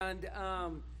And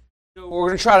so we're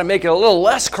going to try to make it a little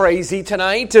less crazy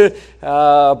tonight.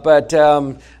 But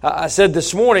I said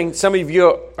this morning, some of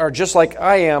you are just like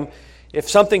I am. If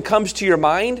something comes to your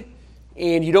mind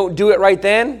and you don't do it right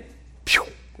then,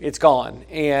 it's gone.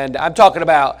 And I'm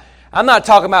not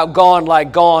talking about gone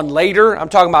like gone later. I'm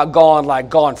talking about gone like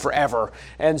gone forever.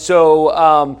 And so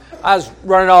I was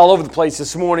running all over the place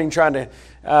this morning trying to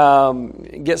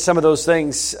get some of those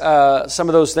things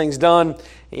done,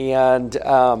 and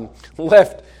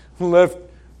left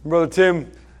Brother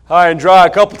Tim high and dry a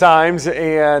couple times,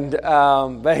 and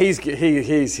but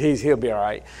he'll be all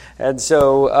right. And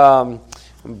so,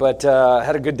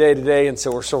 had a good day today, and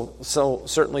so we're so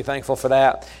certainly thankful for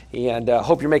that. And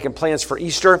hope you're making plans for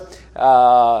Easter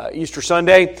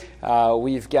Sunday.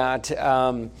 We've got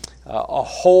a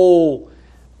whole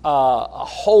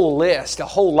list, a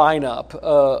whole lineup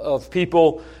of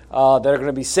people that are going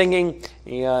to be singing,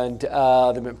 and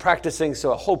they've been practicing.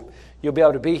 So I hope you'll be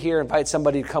able to be here. Invite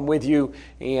somebody to come with you,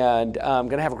 and I'm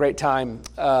going to have a great time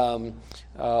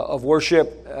of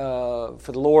worship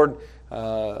for the Lord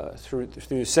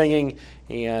through singing.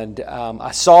 And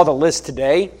I saw the list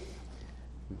today,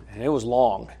 and it was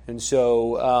long, and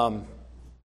so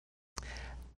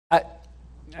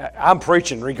I'm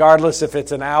preaching regardless if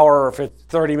it's an hour or if it's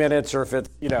 30 minutes or if it's,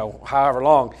 however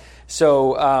long.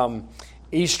 So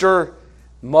Easter,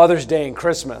 Mother's Day, and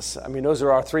Christmas. I mean, those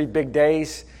are our three big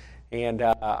days, and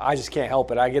I just can't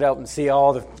help it. I get up and see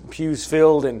all the pews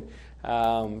filled and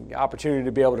the opportunity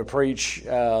to be able to preach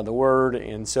the Word,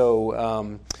 and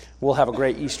so we'll have a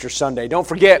great Easter Sunday. Don't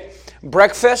forget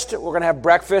breakfast. We're going to have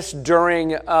breakfast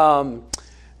during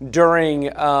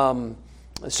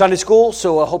Sunday school,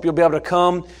 so I hope you'll be able to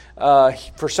come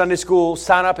for Sunday school.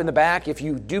 Sign up in the back. If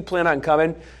you do plan on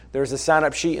coming, there's a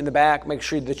sign-up sheet in the back. Make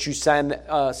sure that you sign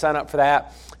up for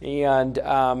that. And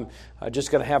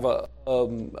just going to have a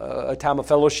time of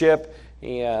fellowship,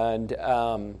 and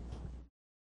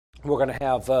we're going to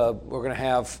have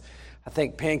I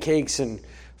think pancakes and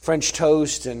French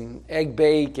toast and egg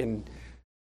bake and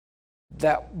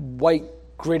that white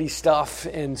gritty stuff.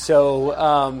 And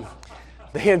so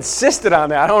they insisted on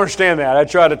that. I don't understand that. I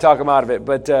tried to talk them out of it,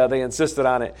 but they insisted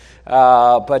on it.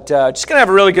 But just going to have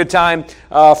a really good time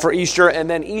for Easter. And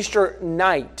then Easter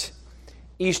night,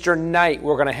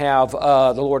 we're going to have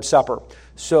the Lord's Supper.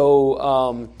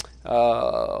 So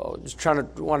just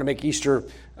want to make Easter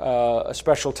a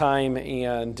special time,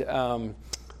 and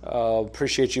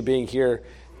appreciate you being here.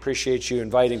 Appreciate you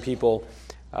inviting people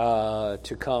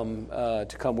to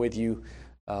come with you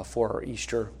for our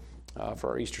Easter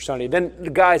Sunday.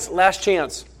 Then, guys, last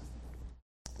chance.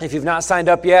 If you've not signed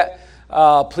up yet,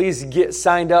 please get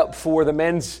signed up for the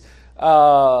men's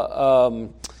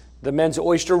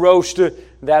oyster roast.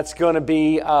 That's going to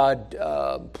be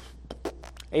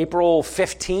April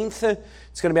 15th.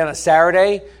 It's going to be on a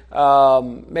Saturday.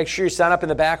 Make sure you sign up in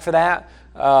the back for that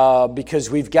because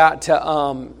we've got to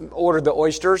order the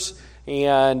oysters.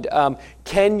 And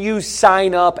can you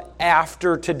sign up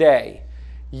after today?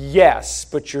 Yes,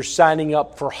 but you're signing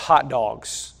up for hot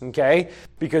dogs, okay?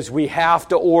 Because we have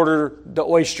to order the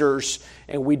oysters,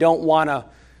 and we don't want to.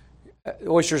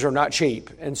 Oysters are not cheap,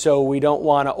 and so we don't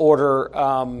want to order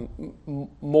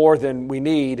more than we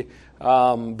need,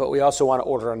 but we also want to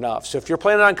order enough. So if you're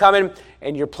planning on coming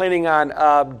and you're planning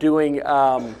on doing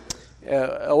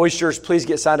oysters, please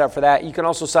get signed up for that. You can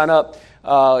also sign up.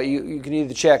 You can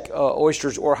either check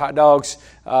oysters or hot dogs.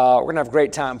 We're going to have a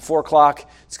great time. 4 o'clock.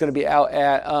 It's going to be out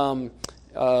at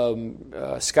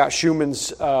Scott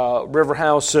Schumann's River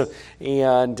House.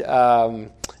 And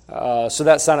so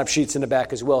that sign-up sheet's in the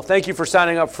back as well. Thank you for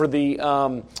signing up for the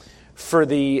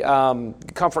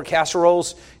comfort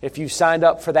casseroles. If you signed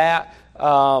up for that,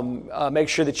 make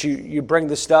sure that you bring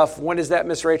the stuff. When is that,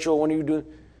 Miss Rachel? When are you doing?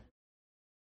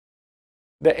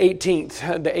 The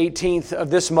 18th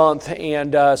of this month,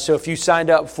 and so if you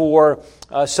signed up for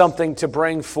something to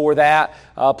bring for that,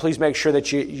 please make sure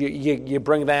that you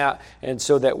bring that, and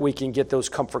so that we can get those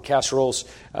comfort casseroles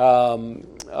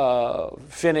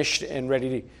finished and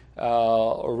ready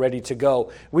to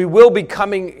go. We will be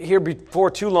coming here before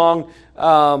too long.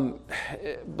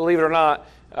 Believe it or not,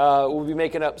 we'll be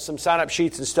making up some sign-up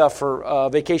sheets and stuff for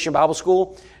Vacation Bible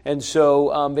School, and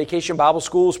so Vacation Bible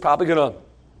School is probably going to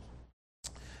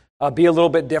be a little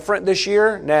bit different this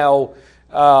year. Now,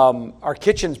 our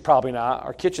kitchen's probably not.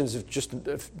 Our kitchen's just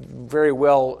very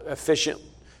well efficient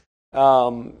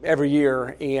every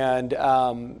year, and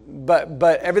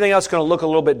but everything else is going to look a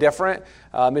little bit different.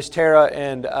 Miss Tara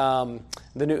and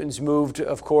the Newtons moved,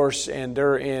 of course, and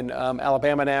they're in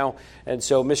Alabama now, and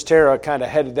so Miss Tara kind of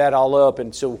headed that all up,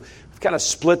 and so we've kind of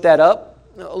split that up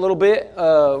a little bit,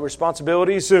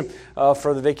 responsibilities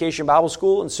for the Vacation Bible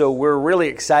School, and so we're really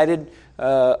excited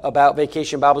about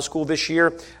Vacation Bible School this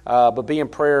year, but be in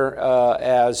prayer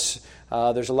as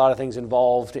there's a lot of things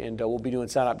involved, and we'll be doing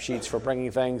sign-up sheets for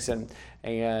bringing things and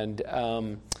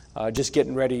just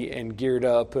getting ready and geared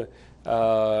up for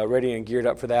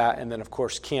that, and then, of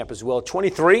course, camp as well.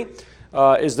 23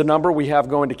 is the number we have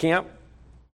going to camp.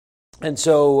 And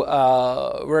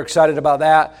so we're excited about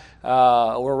that.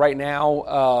 We're right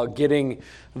now getting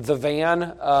the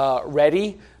van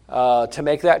ready to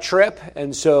make that trip.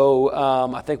 And so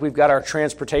I think we've got our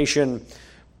transportation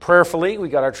prayerfully. We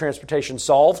got our transportation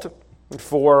solved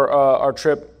for our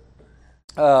trip,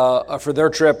 for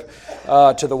their trip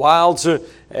to the wilds,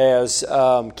 as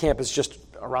camp is just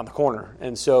around the corner.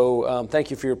 And so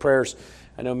thank you for your prayers.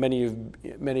 I know many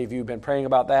of you have been praying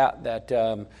about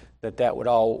that would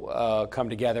all come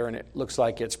together, and it looks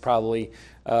like it's probably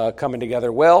coming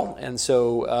together well. And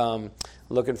so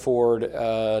looking forward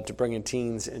to bringing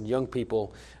teens and young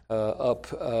people up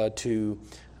to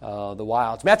the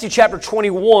wilds. Matthew chapter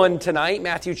 21 tonight,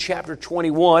 Matthew chapter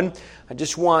 21. I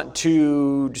just want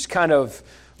to just kind of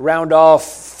round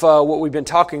off what we've been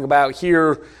talking about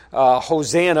here,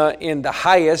 Hosanna in the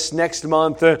highest. Next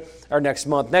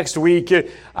week,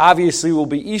 obviously, will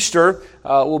be Easter.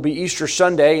 Will be Easter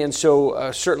Sunday, and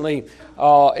so certainly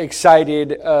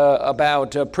excited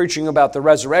about preaching about the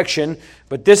resurrection.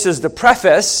 But this is the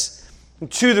preface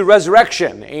to the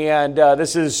resurrection, and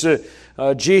this is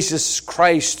Jesus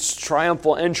Christ's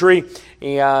triumphal entry,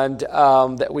 and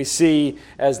that we see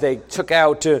as they took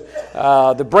out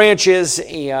the branches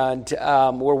and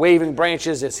were waving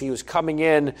branches as he was coming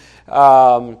in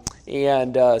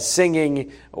and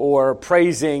singing or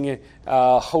praising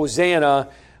Hosanna,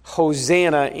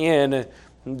 Hosanna in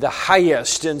the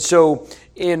highest. And so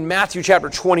in Matthew chapter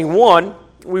 21,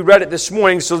 we read it this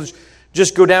morning, so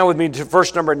just go down with me to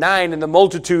verse number 9. And the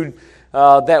multitude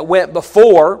that went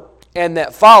before and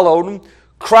that followed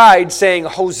cried, saying,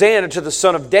 Hosanna to the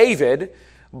Son of David.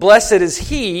 Blessed is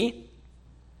he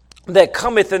that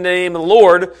cometh in the name of the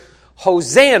Lord.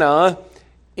 Hosanna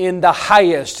in the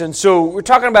highest. And so we're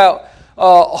talking about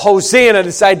Hosanna,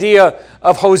 this idea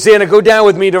of Hosanna. Go down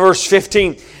with me to verse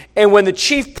 15. And when the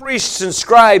chief priests and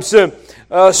scribes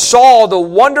saw the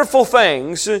wonderful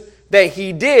things that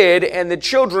he did, and the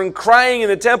children crying in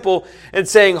the temple and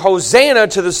saying, Hosanna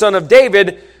to the Son of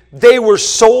David, they were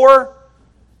sore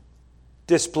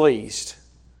displeased.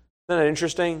 Isn't that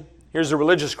interesting? Here's a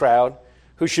religious crowd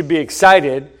who should be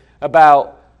excited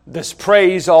about this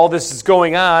praise, all this is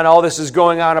going on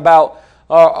about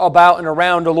and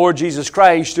around the Lord Jesus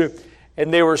Christ,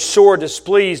 and they were sore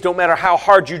displeased. No matter how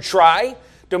hard you try,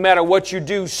 no matter what you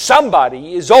do,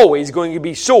 somebody is always going to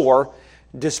be sore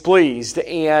displeased.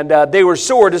 And they were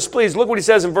sore displeased. Look what he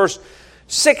says in verse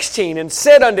 16. And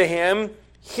said unto him,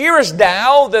 Hearest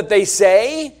thou that they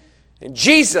say? And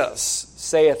Jesus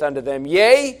saith unto them,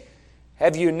 Yea,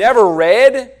 have you never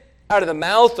read, out of the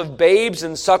mouth of babes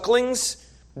and sucklings,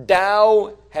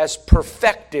 thou hast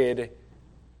perfected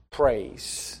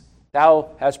praise. Thou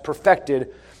hast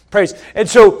perfected praise. And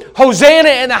so, Hosanna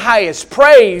in the highest,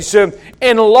 praise and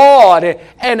laud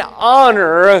and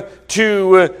honor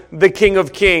to the King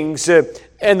of Kings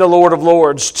and the Lord of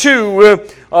Lords, to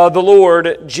the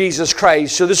Lord Jesus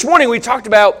Christ. So this morning we talked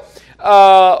about,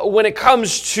 when it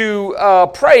comes to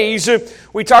praise,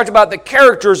 we talked about the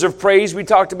characters of praise. We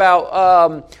talked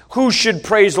about who should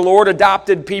praise the Lord,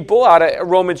 adopted people out of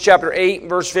Romans chapter 8,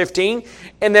 verse 15,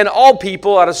 and then all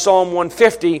people out of Psalm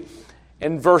 150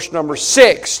 and verse number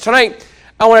 6. Tonight,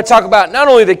 I want to talk about not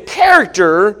only the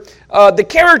characters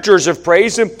of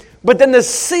praise, but then the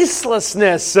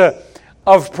ceaselessness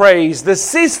of praise. The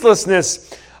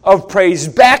ceaselessness of praise.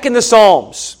 Back in the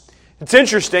Psalms. It's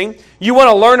interesting. You want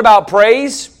to learn about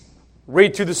praise?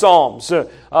 Read through the Psalms.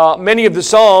 Many of the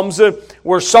Psalms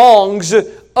were songs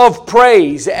of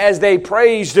praise as they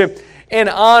praised and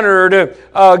honored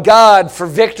God for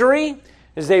victory,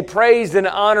 as they praised and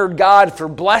honored God for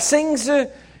blessings,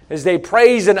 as they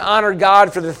praised and honored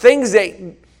God for the things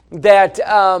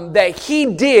that He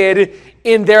did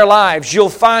in their lives. You'll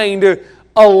find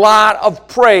a lot of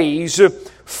praise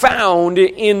found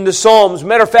in the Psalms.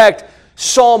 Matter of fact,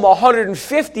 Psalm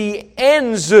 150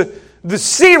 ends the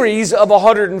series of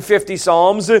 150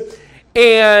 Psalms,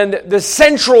 and the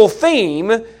central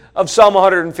theme of Psalm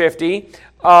 150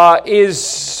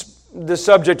 is the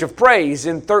subject of praise.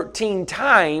 And 13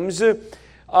 times in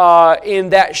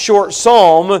that short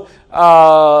psalm,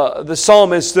 the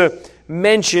psalmist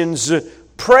mentions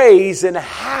praise and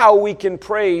how we can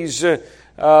praise the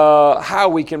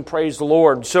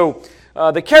Lord. So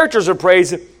the characters of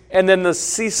praise, and then the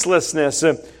ceaselessness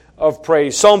of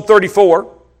praise. Psalm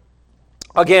 34,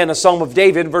 again, a psalm of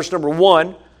David, verse number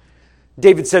 1.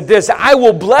 David said this, I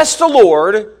will bless the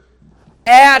Lord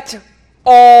at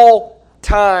all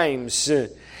times.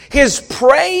 His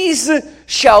praise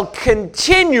shall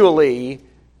continually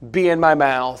be in my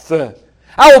mouth.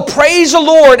 I will praise the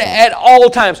Lord at all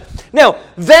times. Now,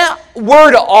 that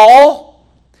word all,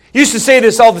 used to say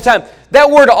this all the time, that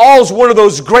word all is one of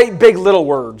those great big little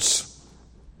words.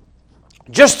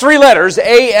 Just 3 letters,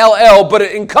 A-L-L, but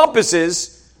it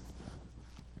encompasses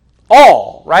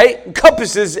all, right?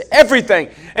 Encompasses everything.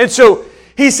 And so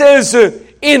he says,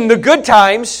 in the good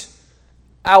times,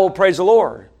 I will praise the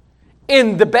Lord.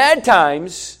 In the bad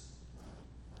times,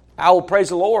 I will praise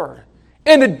the Lord.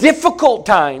 In the difficult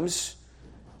times,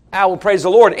 I will praise the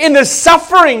Lord. In the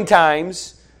suffering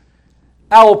times,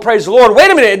 I will praise the Lord. Wait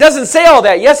a minute, it doesn't say all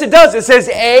that. Yes, it does. It says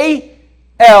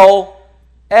A-L-L.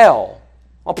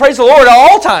 I'll praise the Lord at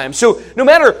all times. So no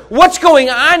matter what's going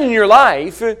on in your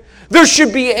life, there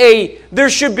should be a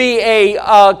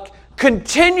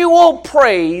continual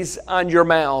praise on your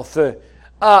mouth,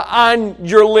 on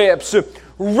your lips,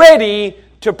 ready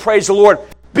to praise the Lord.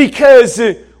 Because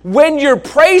when you're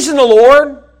praising the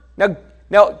Lord,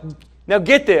 now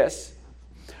get this.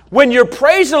 When you're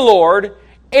praising the Lord,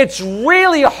 it's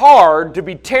really hard to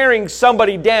be tearing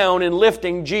somebody down and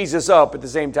lifting Jesus up at the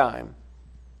same time.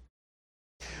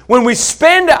 When we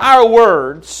spend our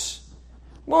words,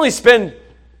 we only spend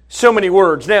so many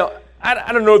words. Now,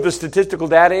 I don't know what the statistical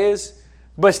data is,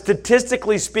 but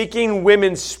statistically speaking,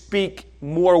 women speak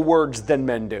more words than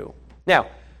men do. Now,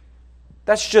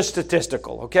 that's just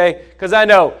statistical, okay? Because I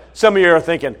know some of you are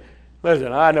thinking,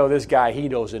 listen, I know this guy, he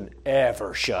doesn't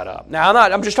ever shut up. Now,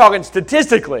 I'm just talking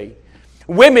statistically.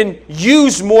 Women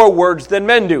use more words than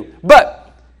men do.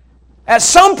 But at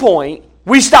some point,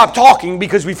 we stop talking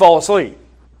because we fall asleep.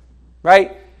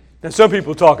 Right? Now, some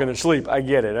people talk in their sleep. I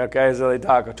get it, okay? So they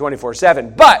talk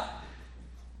 24/7. But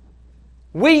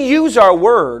we use our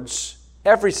words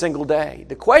every single day.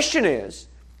 The question is,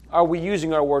 are we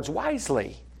using our words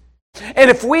wisely? And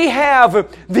if we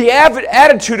have the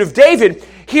attitude of David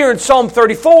here in Psalm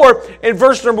 34, in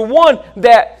verse number 1,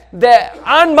 that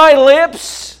on my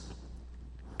lips,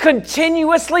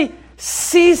 continuously,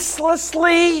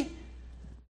 ceaselessly,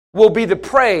 will be the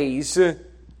praise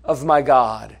of my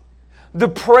God. The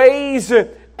praise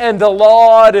and the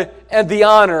laud and the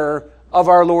honor of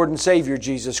our Lord and Savior,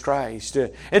 Jesus Christ.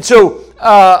 And so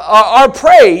our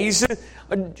praise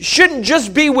shouldn't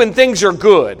just be when things are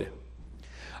good.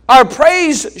 Our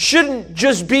praise shouldn't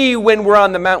just be when we're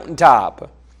on the mountaintop.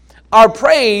 Our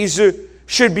praise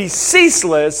should be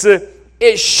ceaseless.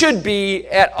 It should be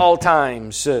at all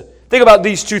times. Think about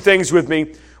these 2 things with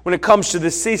me when it comes to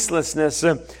the ceaselessness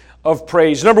of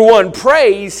praise. Number 1,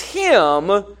 praise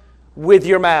Him with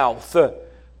your mouth.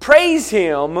 Praise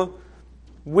Him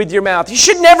with your mouth. You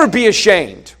should never be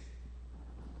ashamed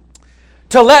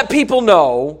to let people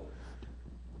know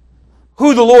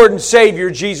who the Lord and Savior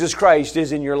Jesus Christ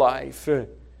is in your life.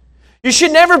 You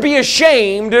should never be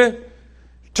ashamed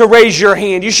to raise your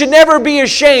hand. You should never be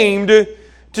ashamed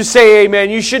to say amen.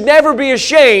 You should never be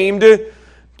ashamed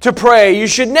to pray. You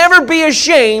should never be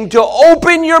ashamed to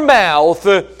open your mouth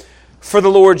for the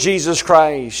Lord Jesus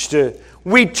Christ.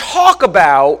 We talk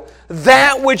about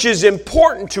that which is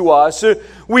important to us.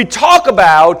 We talk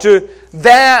about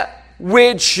that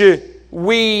which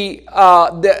we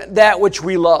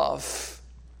love.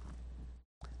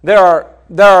 There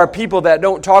are people that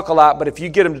don't talk a lot, but if you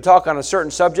get them to talk on a certain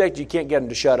subject, you can't get them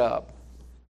to shut up.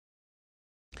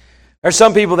 There are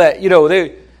some people that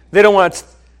they don't want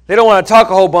to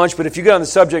talk a whole bunch, but if you get on the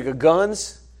subject of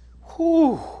guns,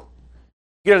 you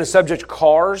get on the subject of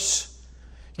cars.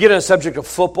 You get on the subject of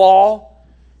football,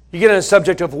 you get on the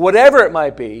subject of whatever it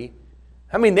might be,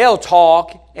 I mean, they'll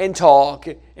talk and talk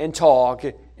and talk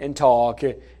and talk.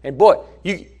 And boy,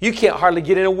 you can't hardly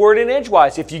get in a word in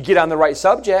edgewise if you get on the right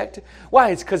subject.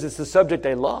 Why? It's because it's the subject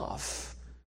they love.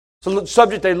 It's the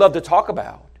subject they love to talk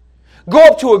about. Go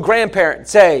up to a grandparent and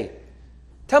say,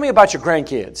 tell me about your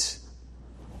grandkids.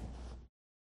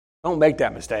 Don't make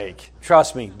that mistake.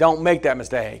 Trust me, don't make that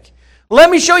mistake. Let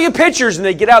me show you pictures, and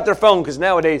they get out their phone, because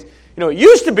nowadays, it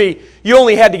used to be you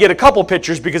only had to get a couple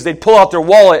pictures because they'd pull out their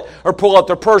wallet or pull out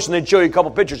their purse and they'd show you a couple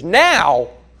pictures. Now,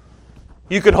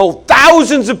 you can hold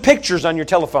thousands of pictures on your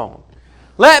telephone.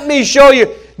 Let me show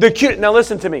you the cute. Now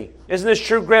listen to me. Isn't this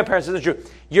true, grandparents? Isn't this true?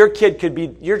 Your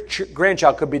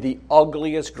grandchild could be the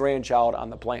ugliest grandchild on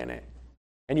the planet.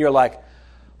 And you're like,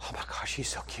 oh my gosh, he's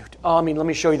so cute. Let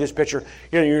me show you this picture.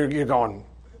 You're going,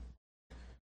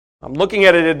 I'm looking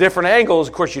at it at different angles.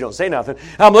 Of course, you don't say nothing.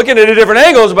 I'm looking at it at different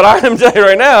angles, but I'm telling you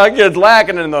right now, it's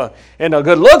lacking in the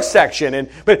good looks section.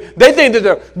 But they think that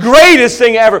the greatest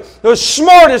thing ever, the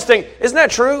smartest thing. Isn't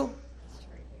that true?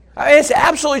 It's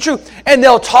absolutely true. And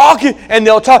they'll talk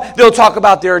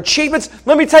about their achievements.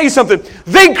 Let me tell you something.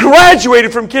 They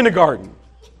graduated from kindergarten.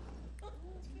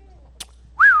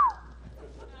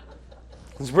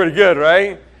 It's pretty good,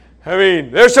 right? I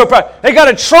mean, they're so proud. They got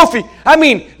a trophy. I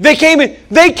mean, they came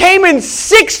in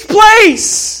sixth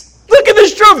place. Look at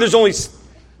this trophy.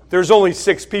 There's only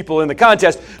 6 people in the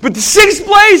contest, but the sixth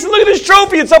place. Look at this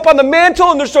trophy. It's up on the mantle,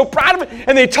 and they're so proud of it.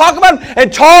 And they talk about it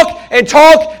and talk and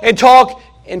talk and talk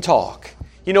and talk.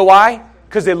 You know why?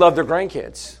 Because they love their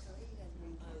grandkids.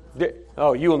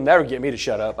 You will never get me to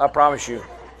shut up. I promise you.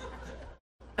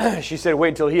 She said, "Wait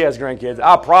until he has grandkids."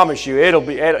 I promise you,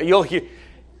 you'll hear.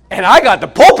 And I got the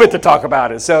pulpit to talk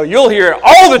about it, so you'll hear it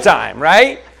all the time,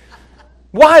 right?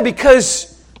 Why?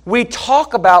 Because we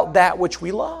talk about that which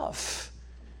we love.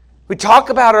 We talk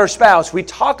about our spouse. Do we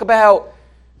talk about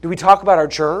our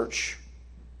church?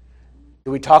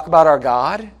 Do we talk about our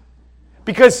God?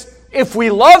 Because if we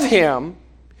love Him,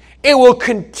 it will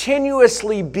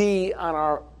continuously be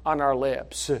on our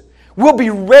lips. We'll be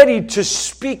ready to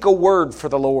speak a word for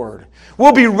the Lord.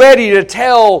 We'll be ready to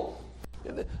tell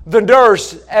the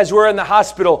nurse as we're in the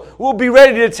hospital. We'll be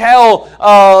ready to tell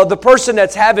the person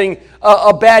that's having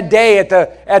a bad day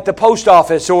at the post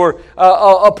office, or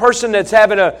a person that's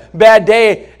having a bad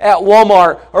day at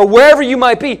Walmart, or wherever you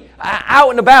might be, out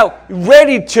and about,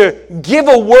 ready to give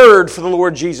a word for the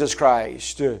Lord Jesus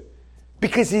Christ.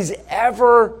 Because He's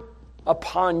ever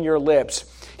upon your lips.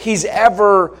 He's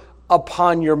ever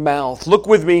upon your mouth. Look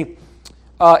with me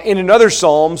in another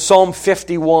psalm, Psalm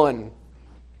 51.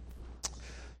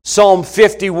 Psalm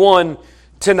 51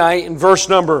 tonight in verse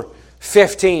number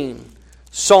 15.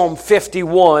 Psalm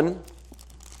 51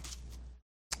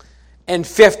 and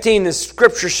 15, the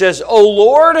Scripture says, "O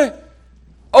Lord,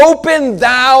 open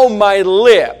Thou my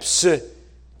lips,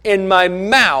 and my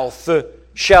mouth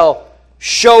shall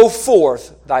show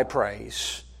forth Thy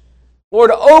praise."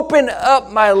 Lord, open up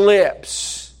my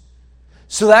lips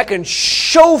so that I can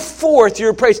show forth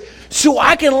Your praise, so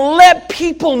I can let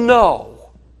people know.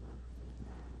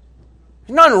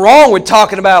 There's nothing wrong with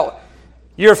talking about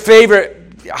your favorite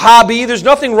hobby. There's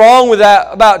nothing wrong with that,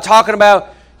 about talking about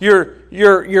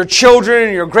your children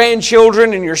and your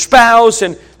grandchildren and your spouse.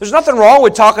 And there's nothing wrong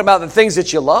with talking about the things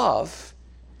that you love.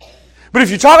 But if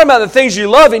you're talking about the things you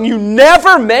love and you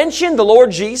never mention the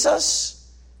Lord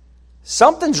Jesus,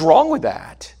 something's wrong with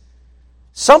that.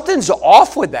 Something's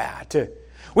off with that.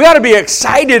 We ought to be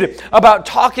excited about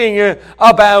talking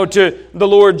about the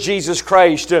Lord Jesus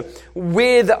Christ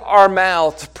with our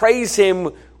mouth. Praise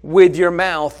Him with your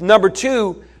mouth. Number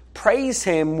 2, praise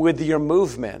Him with your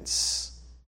movements.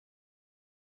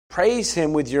 Praise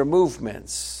Him with your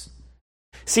movements.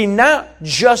 See, not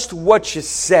just what you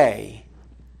say,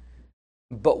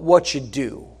 but what you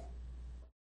do.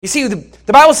 You see,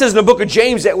 the Bible says in the book of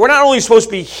James that we're not only supposed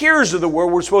to be hearers of the word,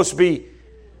 we're supposed to be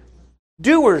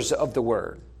doers of the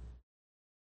word.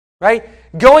 Right?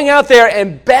 Going out there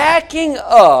and backing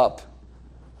up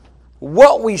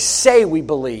what we say we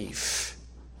believe.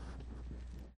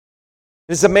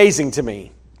 It's amazing to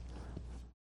me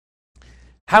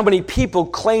how many people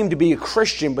claim to be a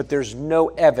Christian, but there's no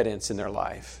evidence in their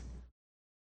life.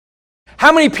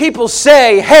 How many people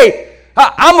say, "Hey,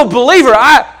 I'm a believer.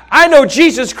 I know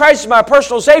Jesus Christ is my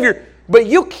personal Savior," but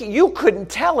you couldn't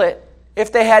tell it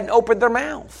if they hadn't opened their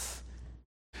mouth.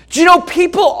 Do you know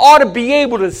people ought to be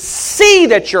able to see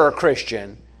that you're a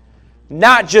Christian,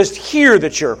 not just hear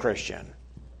that you're a Christian?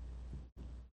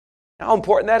 How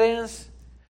important that is?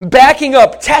 Backing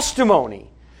up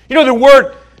testimony. You know, the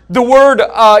word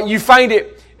you find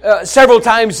it several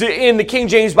times in the King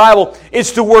James Bible.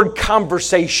 It's the word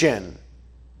conversation.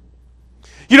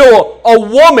 You know, a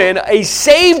woman, a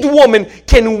saved woman,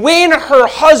 can win her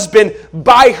husband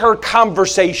by her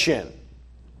conversation.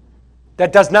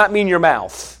 That does not mean your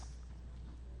mouth.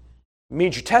 It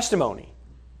means your testimony.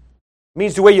 It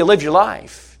means the way you live your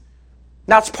life.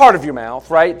 Now, it's part of your mouth,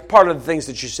 right? Part of the things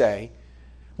that you say.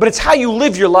 But it's how you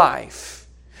live your life.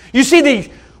 You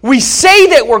see, we say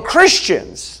that we're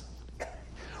Christians.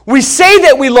 We say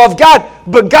that we love God.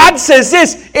 But God says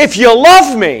this, "If you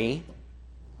love me,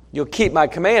 you'll keep my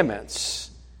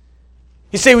commandments."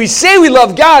 You say we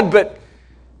love God, but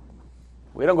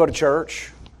we don't go to church.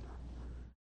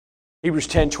 Hebrews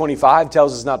 10:25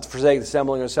 tells us not to forsake the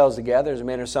assembling ourselves together, as a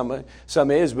manner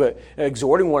some is, but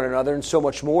exhorting one another, and so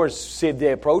much more as see the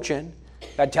day approaching.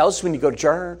 God tells us we need to go to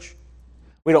church.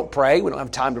 We don't pray. We don't have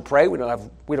time to pray. We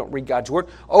don't read God's Word.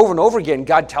 Over and over again,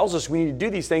 God tells us we need to do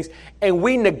these things, and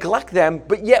we neglect them,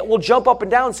 but yet we'll jump up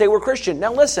and down and say we're Christian.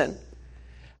 Now listen,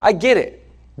 I get it.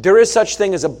 There is such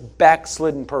thing as a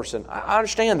backslidden person. I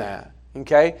understand that,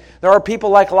 okay? There are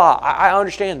people like Lot. I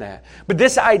understand that. But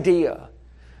this idea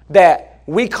that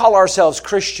we call ourselves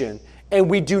Christian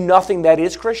and we do nothing that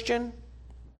is Christian,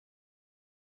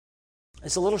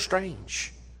 it's a little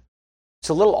strange. It's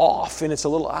a little off and it's a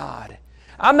little odd.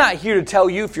 I'm not here to tell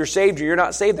you if you're saved or you're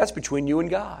not saved. That's between you and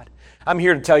God. I'm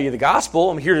here to tell you the gospel.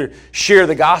 I'm here to share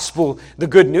the gospel, the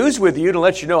good news with you, to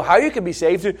let you know how you can be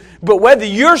saved. But whether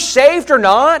you're saved or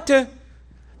not,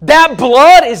 that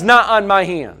blood is not on my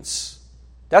hands.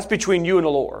 That's between you and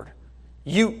the Lord.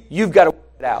 You've got to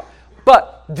work it out.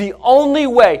 But the only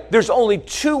way, there's only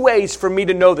two ways for me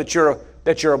to know that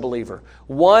you're a believer.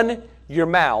 One, your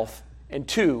mouth, and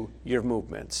two, your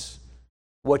movements.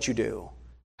 What you do,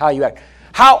 how you act.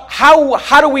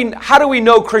 How do we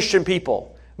know Christian people?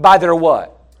 By their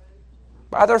what?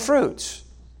 By their fruits.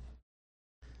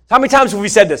 How many times have we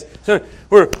said this? So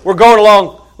we're going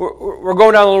along, we're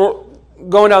going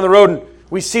down the road, and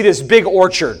we see this big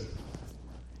orchard.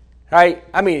 Right?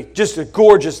 I mean, just a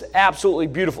gorgeous, absolutely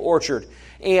beautiful orchard.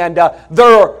 And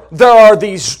there are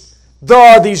these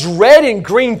red and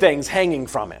green things hanging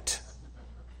from it.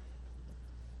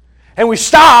 And we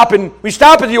stop at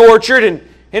the orchard, and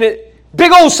it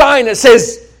big old sign that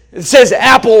says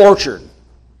Apple Orchard.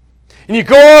 And you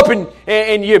go up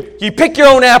and you pick your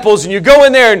own apples, and you go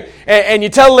in there and you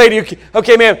tell the lady,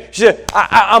 okay, ma'am, she said,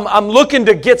 I'm looking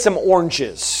to get some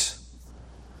oranges.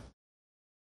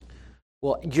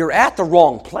 Well, you're at the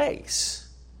wrong place.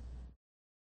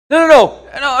 No.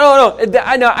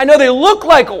 I know they look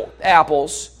like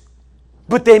apples,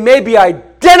 but they may be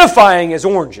identifying as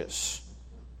oranges.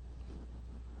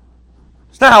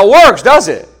 It's not how it works, does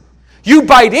it? You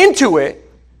bite into it,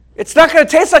 it's not going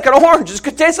to taste like an orange. It's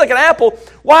going to taste like an apple.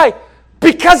 Why?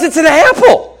 Because it's an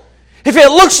apple. If it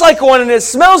looks like one and it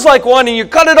smells like one and you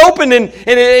cut it open and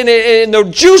the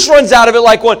juice runs out of it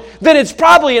like one, then it's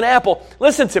probably an apple.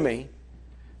 Listen to me.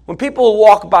 When people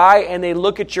walk by and they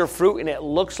look at your fruit and it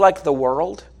looks like the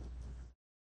world,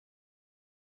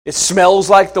 it smells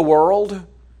like the world,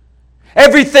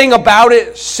 everything about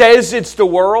it says it's the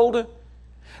world,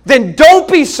 then don't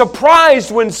be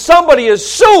surprised when somebody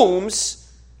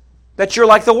assumes that you're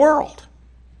like the world.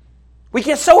 We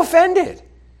get so offended.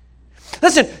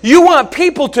 Listen, you want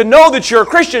people to know that you're a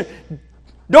Christian.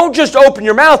 Don't just open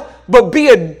your mouth, but be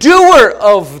a doer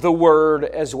of the word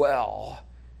as well.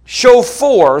 Show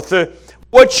forth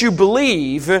what you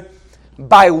believe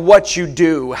by what you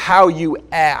do, how you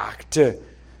act,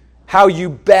 how you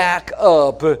back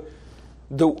up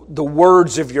the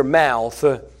words of your mouth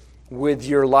with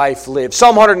your life lived.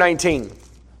 Psalm 119.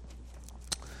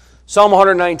 Psalm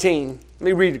 119. Let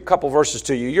me read a couple verses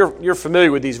to you. You're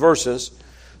familiar with these verses.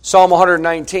 Psalm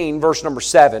 119, verse number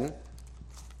 7.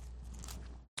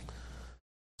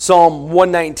 Psalm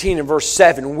 119 and verse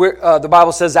 7. The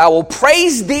Bible says, I will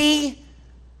praise thee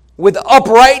with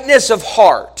uprightness of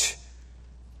heart.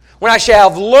 When I shall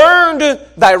have learned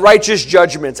thy righteous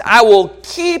judgments, I will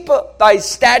keep thy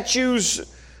statutes.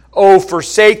 O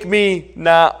forsake me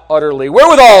not utterly.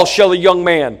 Wherewithal shall a young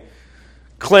man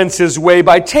cleanse his way?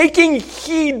 By taking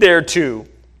heed thereto,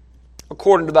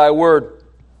 according to thy word.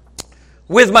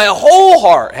 With my whole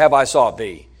heart have I sought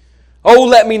thee. O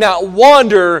let me not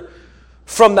wander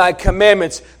from thy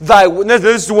commandments. This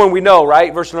is the one we know,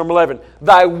 right? Verse number 11.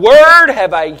 Thy word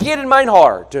have I hid in mine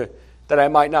heart, that I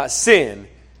might not sin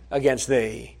against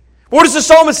thee. What does the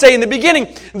psalmist say in the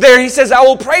beginning? There he says, I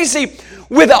will praise thee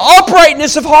with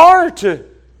uprightness of heart.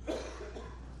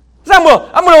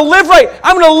 I'm going to live right.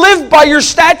 I'm going to live by your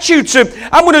statutes.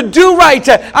 I'm going to do right.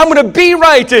 I'm going to be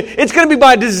right. It's going to be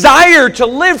my desire to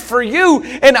live for you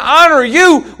and honor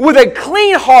you with a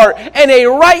clean heart and a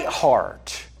right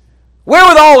heart.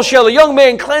 Wherewithal shall a young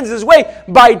man cleanse his way?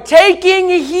 By taking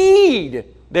heed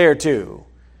thereto.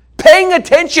 Paying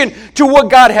attention to what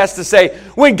God has to say.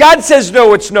 When God says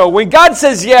no, it's no. When God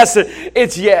says yes,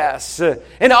 it's yes.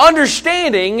 And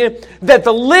understanding that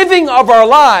the living of our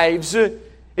lives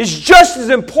is just as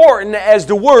important as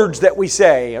the words that we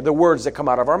say, the words that come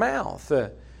out of our mouth.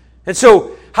 And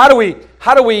so, how do we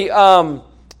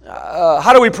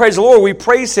praise the Lord? We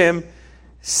praise Him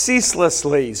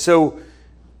ceaselessly. So,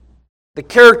 the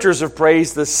characters of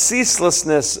praise, the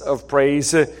ceaselessness of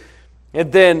praise, and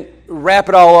then wrap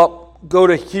it all up. Go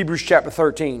to Hebrews chapter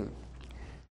 13.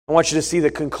 I want you to see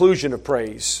the conclusion of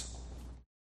praise.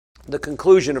 The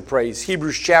conclusion of praise.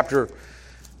 Hebrews chapter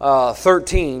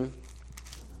 13.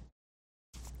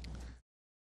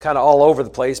 kind of all over the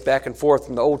place, back and forth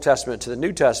from the Old Testament to the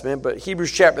New Testament, but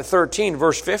Hebrews chapter 13,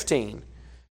 verse 15.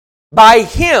 By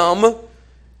him,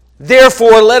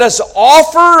 therefore, let us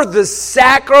offer the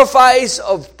sacrifice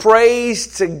of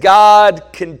praise to God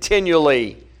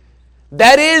continually.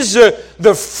 That is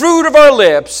the fruit of our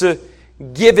lips,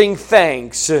 giving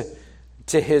thanks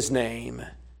to his name.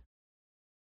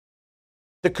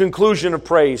 The conclusion of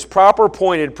praise, proper,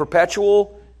 pointed,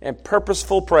 perpetual, and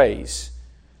purposeful praise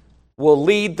will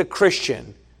lead the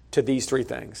Christian to these three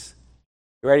things.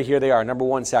 You ready? Here they are. Number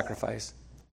one, sacrifice.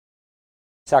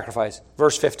 Sacrifice.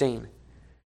 Verse 15.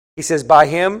 He says, by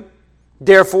him,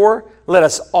 therefore, let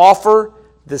us offer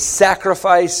the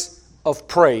sacrifice of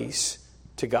praise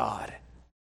to God.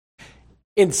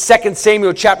 In 2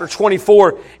 Samuel chapter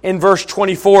 24, in verse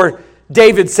 24,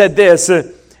 David said this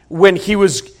when he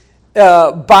was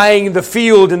buying the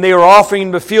field and they were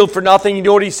offering the field for nothing. You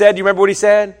know what he said? Do you remember what he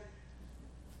said?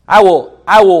 I will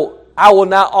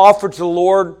not offer to the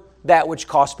Lord that which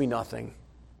cost me nothing.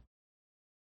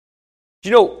 Do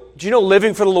you know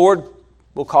living for the Lord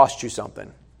will cost you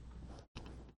something?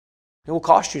 It will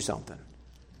cost you something.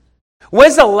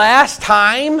 When's the last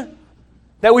time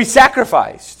that we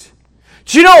sacrificed?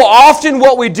 Do you know often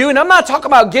what we do? And I'm not talking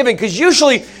about giving, because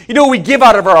usually, we give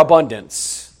out of our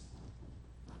abundance.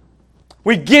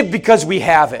 We give because we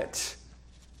have it.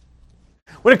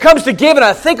 When it comes to giving,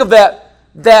 I think of that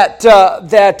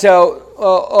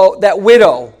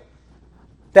widow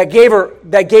that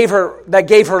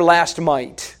gave her last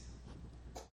mite.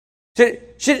 She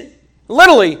didn't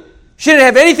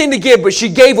have anything to give, but she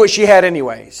gave what she had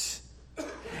anyways.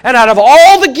 And out of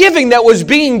all the giving that was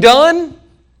being done,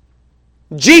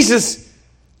 Jesus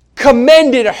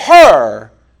commended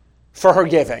her for her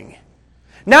giving.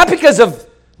 Not because of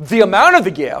the amount of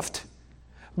the gift,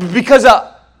 but because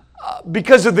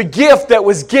of the gift that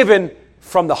was given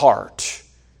from the heart.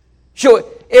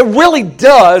 So it really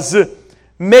does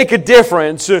make a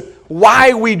difference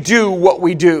why we do what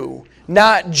we do,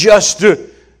 not just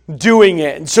doing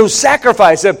it. And so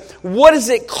sacrifice, what is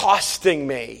it costing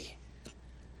me?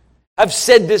 I've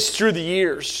said this through the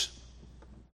years.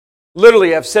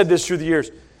 Literally, I've said this through the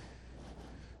years.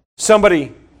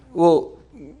 Somebody will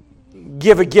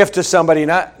give a gift to somebody,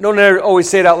 and I don't always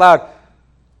say it out loud,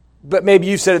 but maybe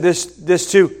you said it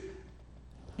this too.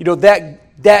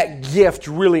 That gift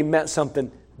really meant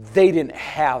something. They didn't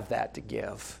have that to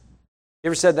give. You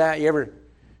ever said that?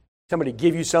 Somebody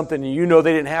give you something and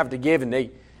they didn't have to give, and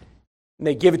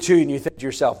they give it to you, and you think to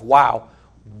yourself, wow,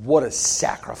 what a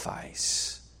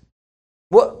sacrifice.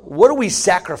 What do we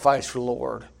sacrifice for the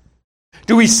Lord?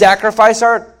 Do we sacrifice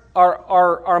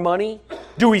our money?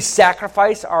 Do we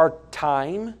sacrifice our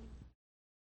time?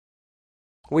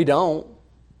 We don't.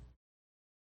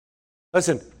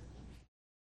 Listen,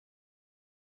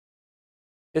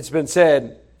 it's been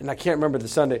said, and I can't remember the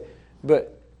Sunday,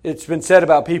 but it's been said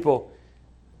about people,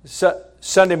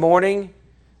 Sunday morning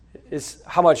is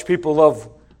how much people love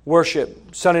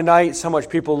worship. Sunday nights, how much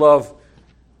people love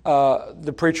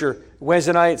the preacher.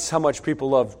 Wednesday nights, how much people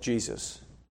love Jesus.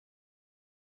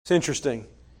 It's interesting.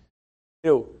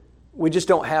 We just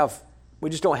don't have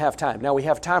time. Now we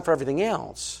have time for everything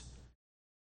else.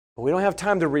 But we don't have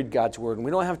time to read God's word, and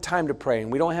we don't have time to pray,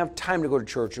 and we don't have time to go to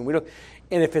church, and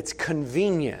if it's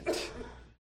convenient,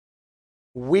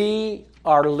 we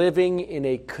are living in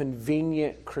a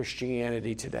convenient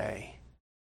Christianity today.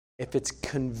 If it's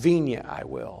convenient, I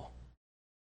will.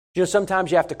 Sometimes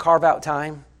you have to carve out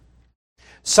time.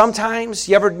 Sometimes,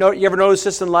 you ever notice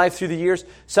this in life through the years?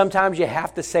 Sometimes you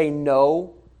have to say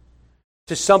no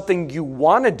to something you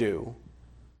want to do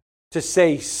to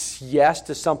say yes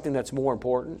to something that's more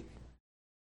important.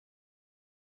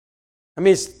 I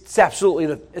mean, it's absolutely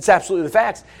the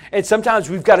facts. And sometimes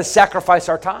we've got to sacrifice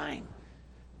our time.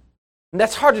 And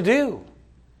that's hard to do.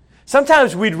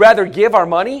 Sometimes we'd rather give our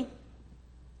money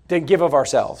than give of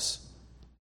ourselves.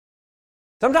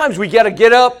 Sometimes we got to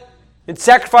get up and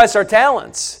sacrifice our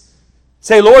talents.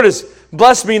 Say, Lord has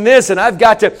blessed me in this, and I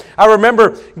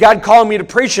remember God calling me to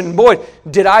preach, and boy,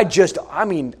 I just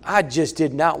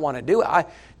did not want to do it.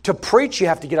 To preach, you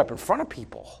have to get up in front of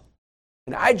people.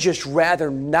 And I'd just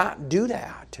rather not do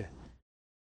that.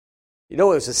 It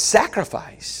was a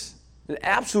sacrifice, an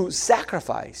absolute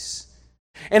sacrifice.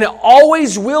 And it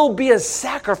always will be a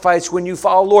sacrifice when you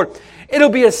follow the Lord. It'll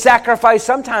be a sacrifice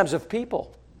sometimes of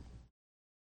people.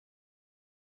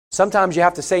 Sometimes you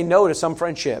have to say no to some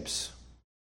friendships.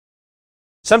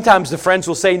 Sometimes the friends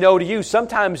will say no to you.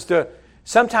 Sometimes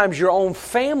your own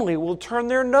family will turn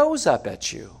their nose up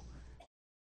at you.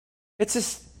 It's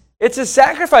a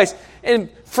sacrifice, and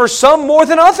for some more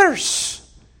than others.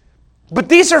 But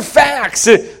these are facts.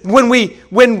 When we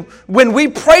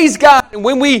praise God and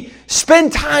when we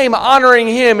spend time honoring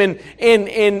Him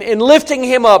and lifting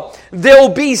Him up, there will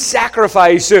be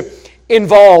sacrifice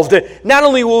involved. Not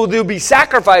only will there be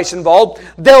sacrifice involved,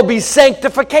 there will be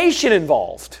sanctification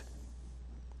involved.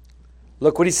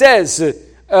 Look what he says.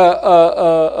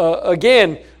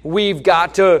 Again, we've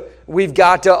got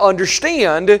to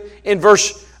understand in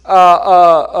verse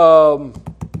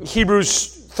Hebrews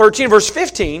 13, verse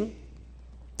 15.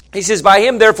 He says, "By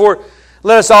Him, therefore,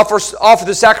 let us offer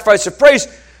the sacrifice of praise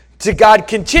to God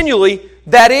continually.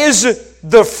 That is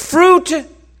the fruit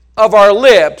of our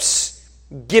lips,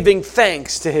 giving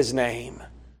thanks to His name."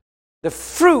 The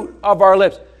fruit of our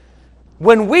lips.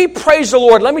 When we praise the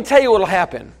Lord, let me tell you what will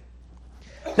happen.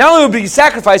 Not only will there be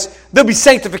sacrifice, there will be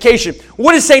sanctification.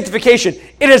 What is sanctification?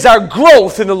 It is our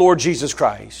growth in the Lord Jesus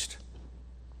Christ.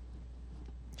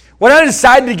 When I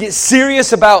decided to get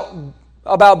serious about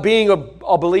being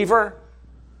a believer,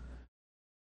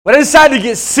 when I decided to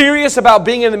get serious about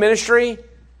being in the ministry,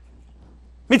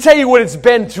 let me tell you what it's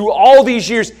been through all these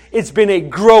years. It's been a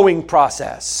growing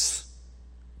process.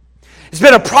 It's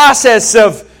been a process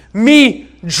of me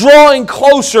drawing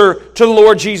closer to the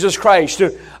Lord Jesus Christ,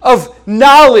 of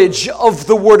knowledge of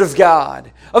the Word of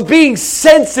God, of being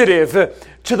sensitive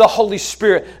to the Holy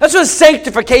Spirit. That's what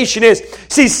sanctification is.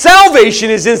 See,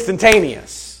 salvation is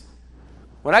instantaneous.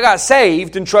 When I got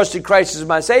saved and trusted Christ as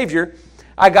my Savior,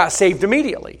 I got saved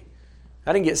immediately.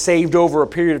 I didn't get saved over a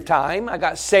period of time. I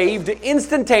got saved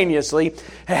instantaneously. It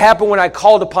happened when I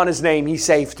called upon His name. He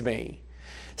saved me.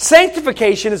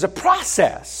 Sanctification is a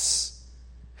process.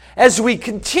 As we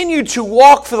continue to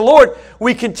walk for the Lord,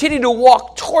 we continue to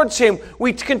walk towards Him.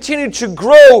 We continue to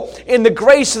grow in the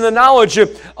grace and the knowledge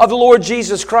of the Lord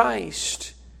Jesus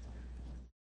Christ.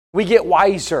 We get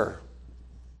wiser.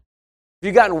 Have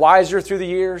you gotten wiser through the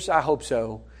years? I hope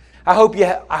so. I hope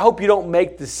you don't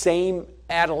make the same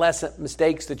adolescent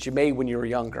mistakes that you made when you were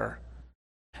younger.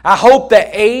 I hope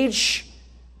that age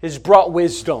has brought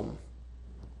wisdom.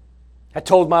 I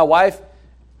told my wife,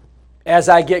 as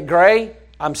I get gray,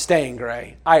 I'm staying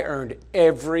gray. I earned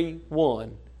every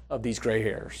one of these gray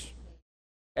hairs.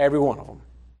 Every one of them.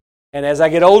 And as I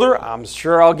get older, I'm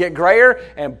sure I'll get grayer.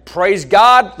 And praise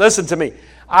God, listen to me,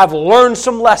 I've learned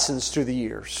some lessons through the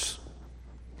years.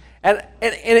 And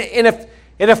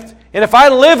if I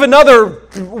live another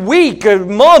week, a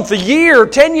month, a year,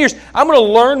 10 years, I'm going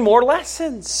to learn more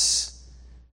lessons.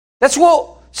 That's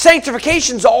what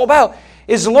sanctification is all about,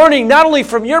 is learning not only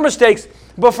from your mistakes,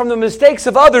 but from the mistakes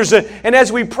of others. And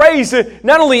as we praise,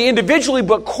 not only individually,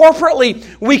 but corporately,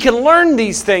 we can learn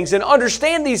these things and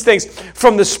understand these things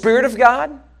from the Spirit of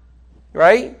God,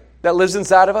 right, that lives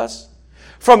inside of us,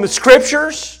 from the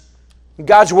Scriptures,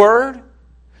 God's Word,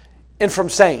 and from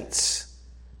saints,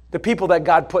 the people that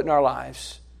God put in our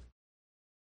lives.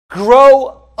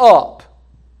 Grow up.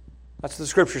 That's what the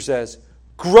Scripture says.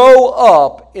 Grow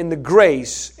up in the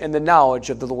grace and the knowledge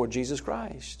of the Lord Jesus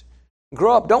Christ.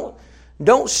 Grow up.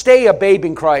 Don't stay a babe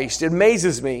in Christ. It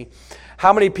amazes me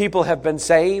how many people have been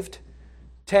saved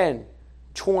 10,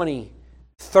 20,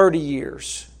 30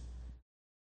 years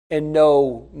and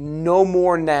know no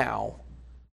more now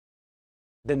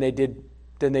than they did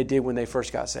when they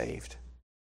first got saved.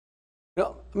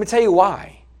 Let me tell you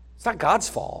why. It's not God's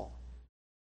fault.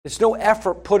 It's no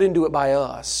effort put into it by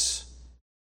us.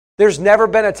 There's never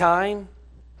been a time.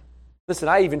 Listen,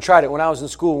 I even tried it when I was in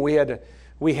school and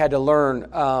we had to learn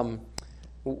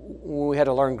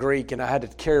Greek, and I had to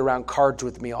carry around cards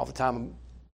with me all the time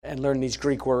and learn these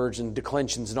Greek words and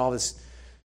declensions and all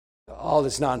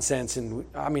this nonsense. And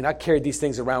I carried these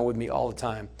things around with me all the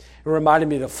time. It reminded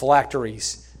me of the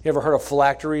phylacteries. You ever heard of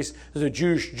phylacteries? The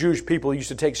Jewish people used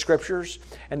to take scriptures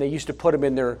and they used to put them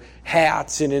in their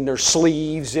hats and in their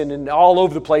sleeves and all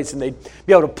over the place, and they'd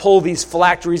be able to pull these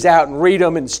phylacteries out and read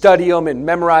them and study them and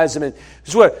memorize them. And this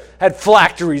is what had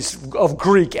phylacteries of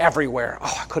Greek everywhere.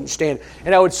 Oh, I couldn't stand it.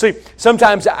 And I would sleep.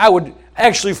 Sometimes I would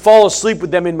actually fall asleep with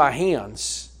them in my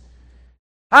hands.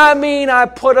 I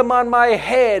put them on my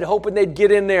head hoping they'd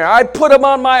get in there. I put them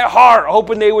on my heart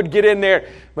hoping they would get in there.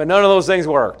 But none of those things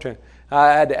worked.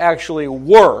 I had to actually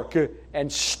work and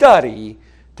study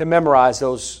to memorize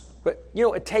those. But,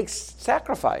 it takes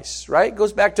sacrifice, right? It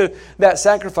goes back to that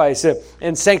sacrifice.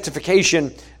 And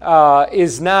sanctification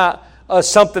is not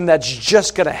something that's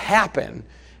just going to happen.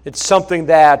 It's something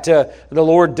that the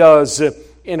Lord does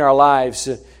in our lives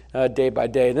day by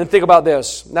day. And then think about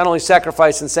this. Not only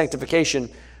sacrifice and sanctification,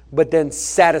 but then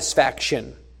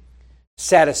satisfaction.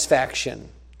 Satisfaction.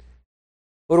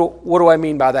 What do I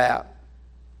mean by that?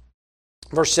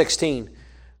 Verse 16,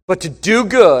 but to do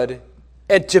good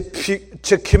and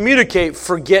to communicate,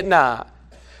 forget not.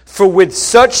 For with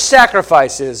such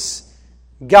sacrifices,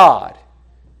 God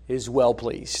is well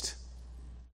pleased.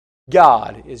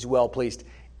 God is well pleased.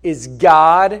 Is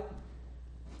God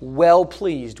well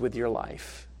pleased with your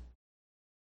life?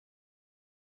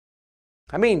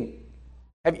 I mean,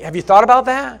 have you thought about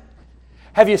that?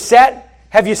 Have you sat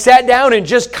down and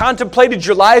just contemplated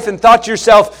your life and thought to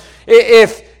yourself,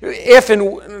 if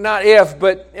and not if,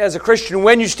 but as a Christian,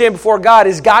 when you stand before God,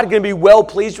 is God going to be well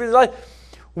pleased with your life?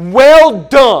 Well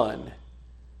done,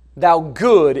 thou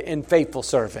good and faithful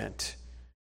servant.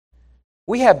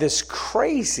 We have this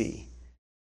crazy,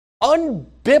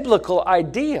 unbiblical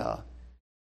idea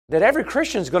that every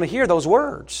Christian is going to hear those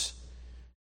words.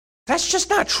 That's just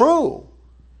not true.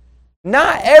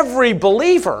 Not every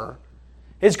believer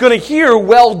is going to hear,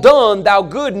 well done, thou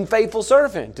good and faithful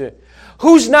servant.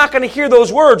 Who's not going to hear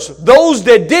those words? Those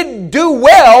that didn't do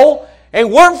well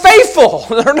and weren't faithful.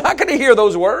 They're not going to hear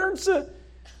those words.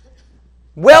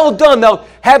 Well done. Now,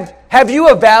 have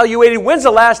you evaluated, when's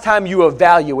the last time you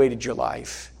evaluated your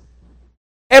life?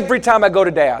 Every time I go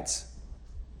to Dad's,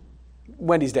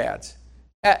 Wendy's Dad's,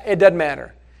 it doesn't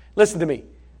matter. Listen to me.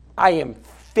 I am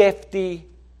 50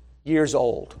 years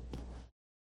old.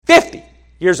 50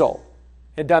 years old.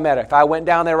 It doesn't matter. If I went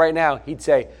down there right now, he'd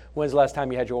say, when's the last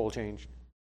time you had your oil changed?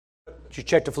 Did you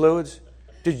check the fluids?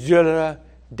 Did you...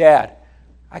 Dad,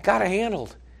 I got it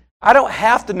handled. I don't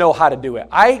have to know how to do it.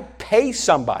 I pay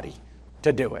somebody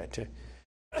to do it.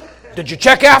 Did you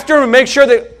check after him and make sure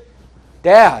that...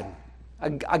 Dad,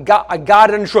 I got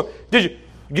it under control. Did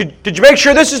you make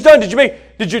sure this is done?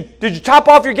 Did you top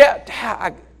off your gas?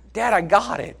 Dad, I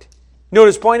got it. You know what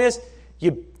his point is?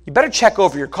 You better check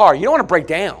over your car. You don't want to break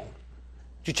down.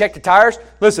 Did you check the tires?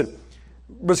 Listen,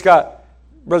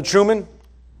 Brother Truman,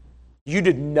 you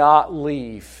did not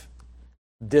leave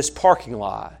this parking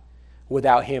lot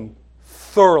without him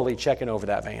thoroughly checking over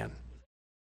that van.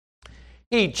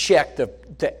 He checked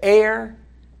the air.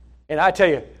 And I tell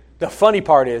you, the funny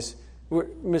part is,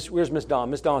 where's Miss Dawn?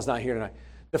 Miss Dawn's not here tonight.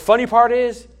 The funny part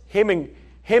is, him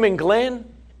and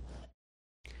Glenn,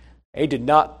 they did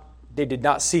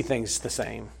not see things the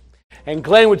same. And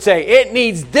Glenn would say, it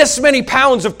needs this many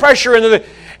pounds of pressure.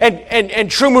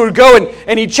 And Truman would go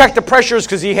and he'd check the pressures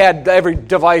because he had every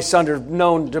device under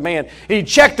known demand. He'd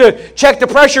check the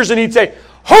pressures and he'd say,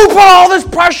 who put all this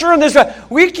pressure in this?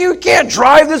 You can't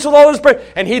drive this with all this pressure.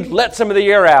 And he'd let some of the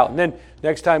air out. And then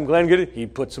next time Glenn get it,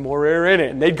 he'd put some more air in it.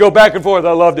 And they'd go back and forth.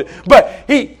 I loved it. But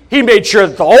he made sure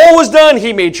that the oil was done.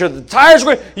 He made sure that the tires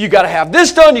were. You got to have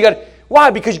this done.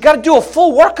 Why? Because you got to do a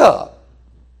full workup.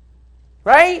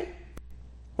 Right?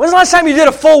 When's the last time you did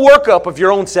a full workup of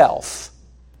your own self?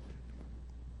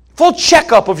 Full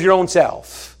checkup of your own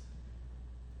self.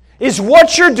 Is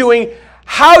what you're doing,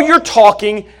 how you're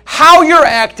talking, how you're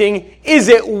acting, is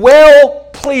it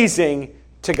well-pleasing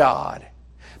to God?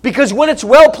 Because when it's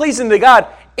well-pleasing to God,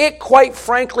 it quite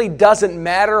frankly doesn't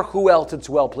matter who else it's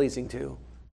well-pleasing to.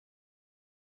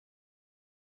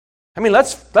 I mean,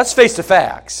 let's face the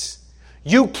facts.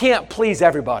 You can't please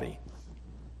everybody.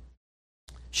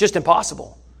 It's just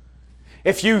impossible.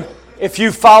 If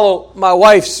you follow my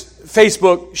wife's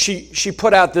Facebook, she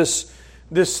put out this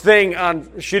thing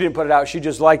on. She didn't put it out. She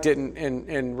just liked it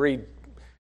and read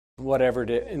whatever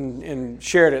it and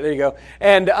shared it. There you go.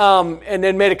 And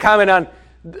then made a comment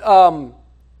on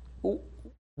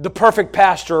the perfect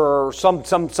pastor or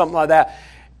something like that.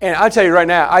 And I tell you right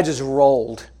now, I just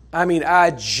rolled. I mean,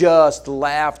 I just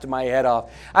laughed my head off.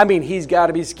 I mean, he's got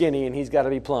to be skinny and he's got to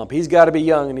be plump. He's got to be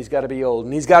young and he's got to be old.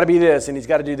 And he's got to be this and he's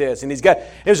got to do this. And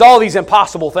there's all these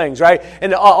impossible things, right?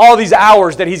 And all these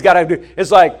hours that he's got to do.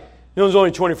 It's like, there's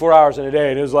only 24 hours in a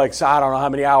day. And it was like, I don't know how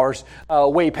many hours,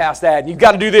 way past that. And you've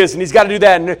got to do this and he's got to do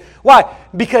that. And why?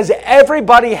 Because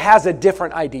everybody has a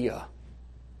different idea.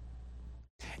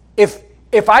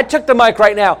 If I took the mic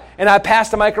right now and I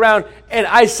passed the mic around and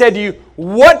I said to you,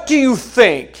 what do you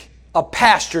think a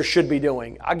pastor should be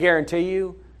doing? I guarantee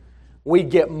you,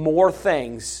 we'd get more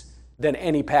things than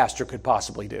any pastor could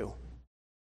possibly do.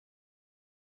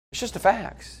 It's just the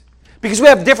facts. Because we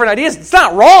have different ideas. It's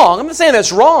not wrong. I'm not saying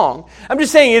that's wrong. I'm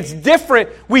just saying it's different.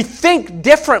 We think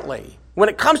differently when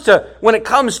it comes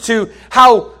to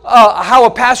how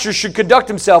a pastor should conduct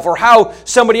himself or how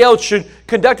somebody else should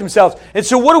conduct himself. And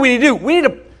so what do we need to do?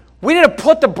 We need to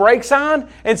put the brakes on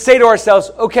and say to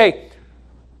ourselves, okay,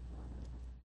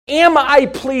 am I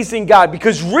pleasing God?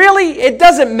 Because really, it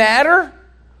doesn't matter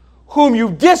whom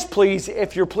you displease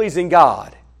if you're pleasing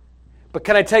God. But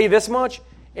can I tell you this much?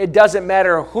 It doesn't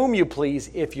matter whom you please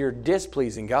if you're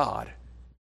displeasing God.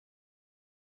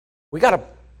 We got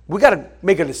to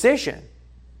make a decision.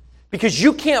 Because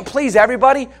you can't please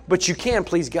everybody, but you can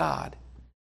please God.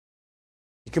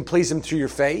 You can please Him through your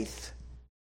faith,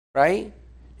 right?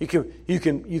 You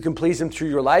can please Him through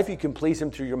your life. You can please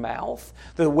Him through your mouth.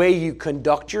 The way you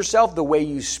conduct yourself, the way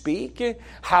you speak,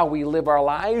 how we live our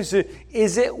lives.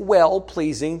 Is it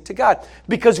well-pleasing to God?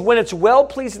 Because when it's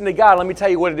well-pleasing to God, let me tell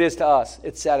you what it is to us.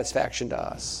 It's satisfaction to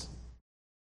us.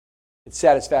 It's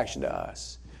satisfaction to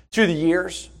us. Through the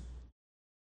years,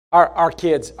 our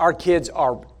kids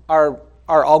are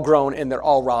all grown and they're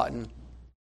all rotten.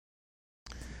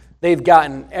 They've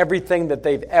gotten everything that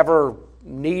they've ever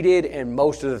needed and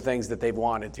most of the things that they've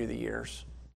wanted through the years.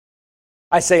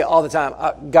 I say all the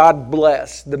time, God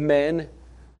bless the men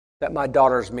that my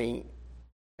daughters meet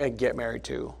and get married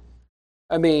to.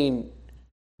 I mean,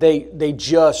 they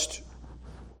just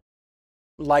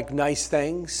like nice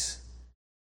things.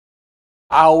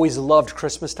 I always loved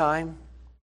Christmas time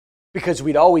because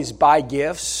we'd always buy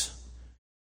gifts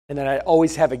and then I'd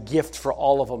always have a gift for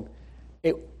all of them.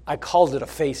 I called it a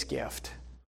face gift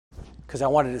because I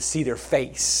wanted to see their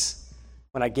face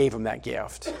when I gave them that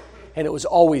gift. And it was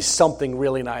always something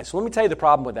really nice. Let me tell you the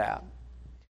problem with that.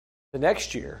 The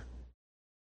next year,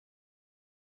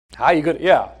 how are you going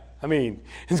to,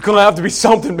 it's going to have to be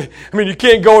something. I mean, you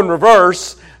can't go in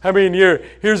reverse. I mean,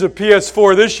 here's a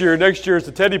PS4 this year, next year it's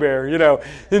a teddy bear,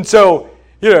 And so,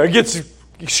 it gets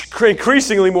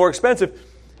increasingly more expensive.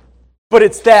 But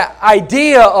it's that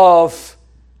idea of,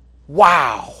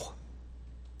 wow.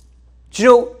 Do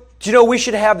you know we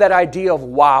should have that idea of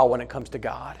wow when it comes to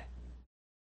God?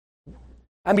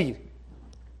 I mean,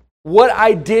 what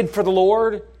I did for the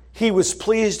Lord, He was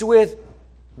pleased with.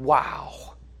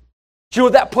 Wow. Do you know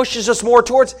what that pushes us more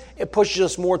towards? It pushes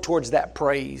us more towards that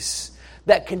praise.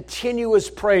 That continuous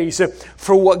praise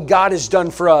for what God has done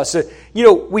for us.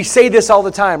 We say this all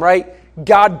the time, right?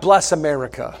 God bless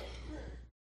America.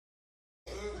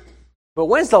 But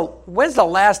when's the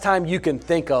last time you can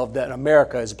think of that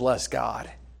America has blessed God?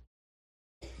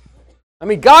 I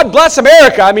mean, God bless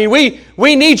America. I mean,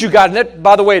 we need you, God. And that,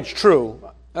 by the way, it's true.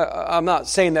 I'm not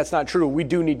saying that's not true. We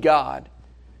do need God.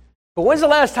 But when's the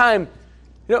last time,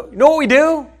 you know what we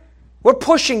do? We're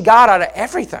pushing God out of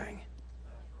everything.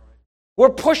 We're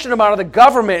pushing Him out of the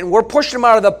government, and we're pushing Him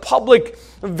out of the public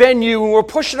venue, and we're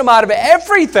pushing Him out of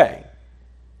everything.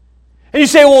 And you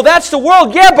say, well, that's the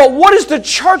world. Yeah, but what is the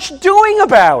church doing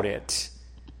about it?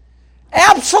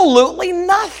 Absolutely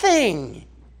nothing.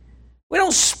 We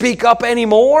don't speak up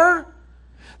anymore.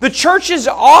 The churches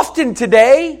often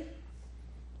today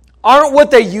aren't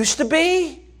what they used to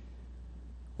be,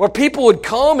 where people would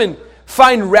come and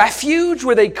find refuge,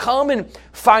 where they come and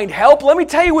find help. Let me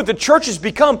tell you what the church has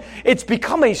become. It's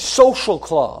become a social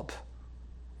club.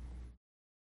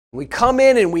 We come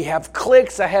in and we have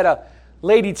cliques. I had a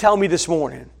lady tell me this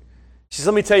morning. She says,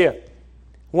 let me tell you,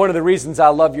 one of the reasons I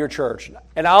love your church.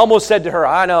 And I almost said to her,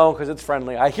 I know, because it's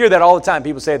friendly. I hear that all the time.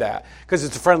 People say that, because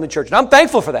it's a friendly church. And I'm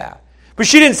thankful for that. But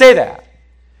she didn't say that.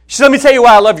 She said, let me tell you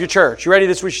why I love your church. You ready?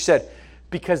 This is what she said.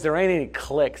 Because there ain't any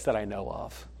cliques that I know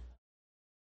of.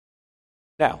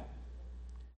 Now,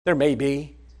 there may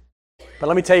be. But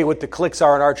let me tell you what the cliques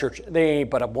are in our church. They ain't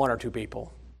but one or two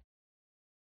people.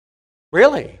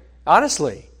 Really?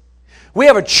 Honestly. We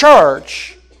have a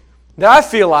church that I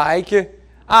feel like,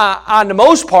 on the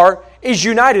most part, is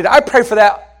united. I pray for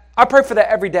that. I pray for that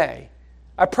every day.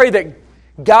 I pray that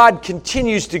God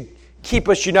continues to keep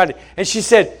us united. And she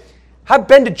said, I've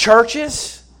been to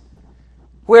churches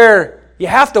where you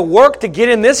have to work to get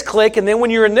in this clique, and then when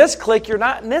you're in this clique, you're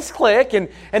not in this clique, and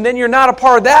then you're not a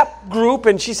part of that group.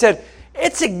 And she said,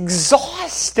 it's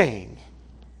exhausting.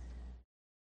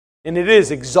 And it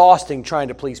is exhausting trying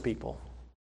to please people.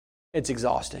 It's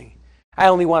exhausting. I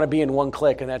only want to be in one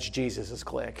clique, and that's Jesus'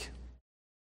 clique.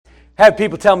 I have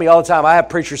people tell me all the time, I have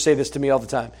preachers say this to me all the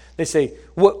time. They say,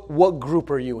 what group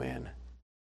are you in?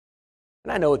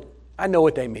 And I know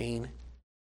what they mean.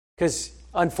 Because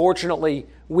unfortunately,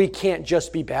 we can't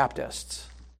just be Baptists.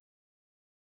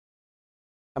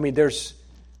 I mean, there's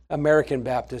American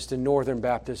Baptist and Northern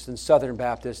Baptist and Southern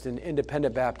Baptist and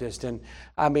Independent Baptist. And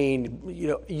I mean,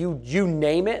 you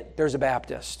name it, there's a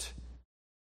Baptist.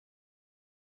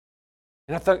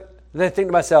 And I think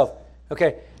to myself,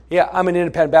 okay, yeah, I'm an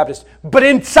Independent Baptist. But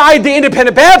inside the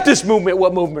Independent Baptist movement,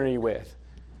 what movement are you with?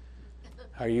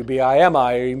 Are you BIMI?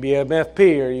 Are you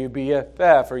BMFP? Are you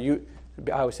BFF? Are you,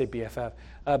 I always say BFF.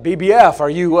 BBF? Are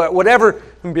you whatever?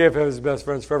 BFF is best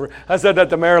friends forever. I said that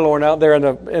to Marilyn out there in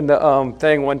the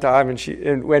thing one time,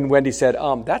 and when Wendy said,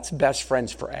 that's best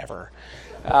friends forever.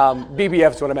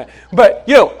 BBF is what I meant. But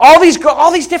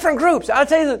all these different groups. I'll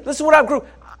tell you, this is what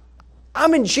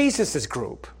I'm in Jesus'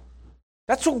 group.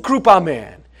 That's what group I'm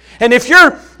in. And if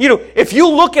you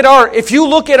look at our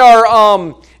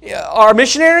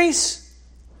missionaries,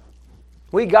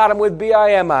 we got them with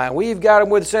BIMI. We've got them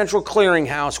with Central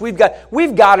Clearinghouse.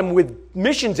 We've got them with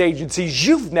missions agencies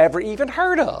you've never even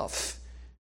heard of.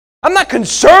 I'm not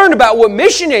concerned about what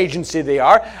mission agency they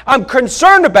are. I'm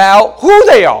concerned about who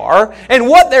they are and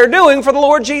what they're doing for the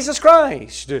Lord Jesus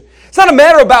Christ. It's not a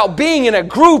matter about being in a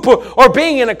group or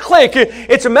being in a clique.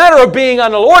 It's a matter of being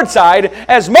on the Lord's side,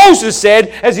 as Moses said,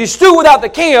 as he stood without the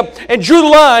camp and drew the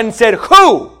line and said,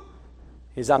 who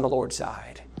is on the Lord's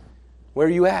side? Where are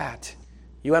you at?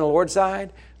 You on the Lord's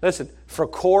side? Listen, for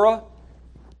Korah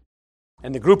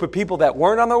and the group of people that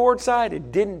weren't on the Lord's side,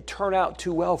 it didn't turn out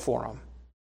too well for them.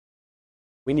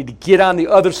 We need to get on the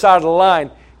other side of the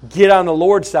line, get on the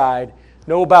Lord's side,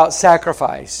 know about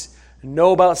sacrifice,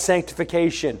 know about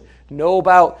sanctification, know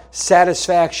about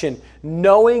satisfaction,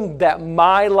 knowing that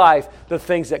my life, the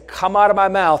things that come out of my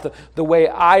mouth, the way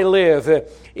I live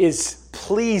is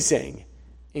pleasing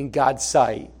in God's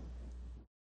sight.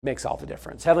 Makes all the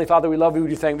difference. Heavenly Father, we love you. We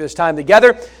do thank this time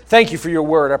together. Thank you for your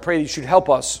word. I pray that you should help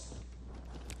us,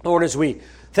 Lord, as we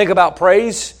think about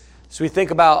praise, as we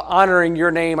think about honoring your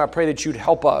name. I pray that you'd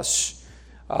help us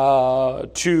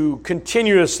to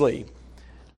continuously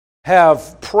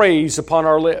have praise upon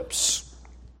our lips,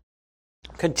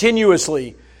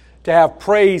 continuously to have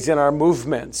praise in our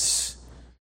movements.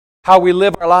 How we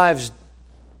live our lives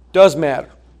does matter.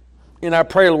 And I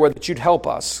pray, Lord, that you'd help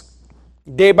us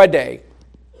day by day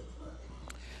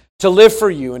to live for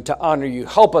you and to honor you.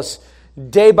 Help us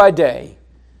day by day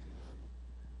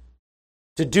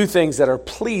to do things that are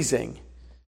pleasing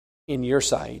in your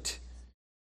sight.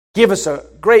 Give us a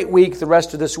great week, the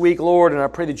rest of this week, Lord, and I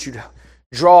pray that you'd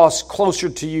draw us closer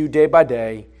to you day by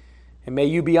day, and may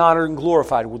you be honored and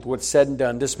glorified with what's said and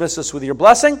done. Dismiss us with your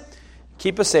blessing.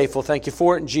 Keep us safe. We'll thank you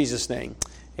for it in Jesus' name.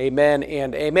 Amen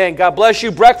and amen. God bless you.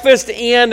 Breakfast and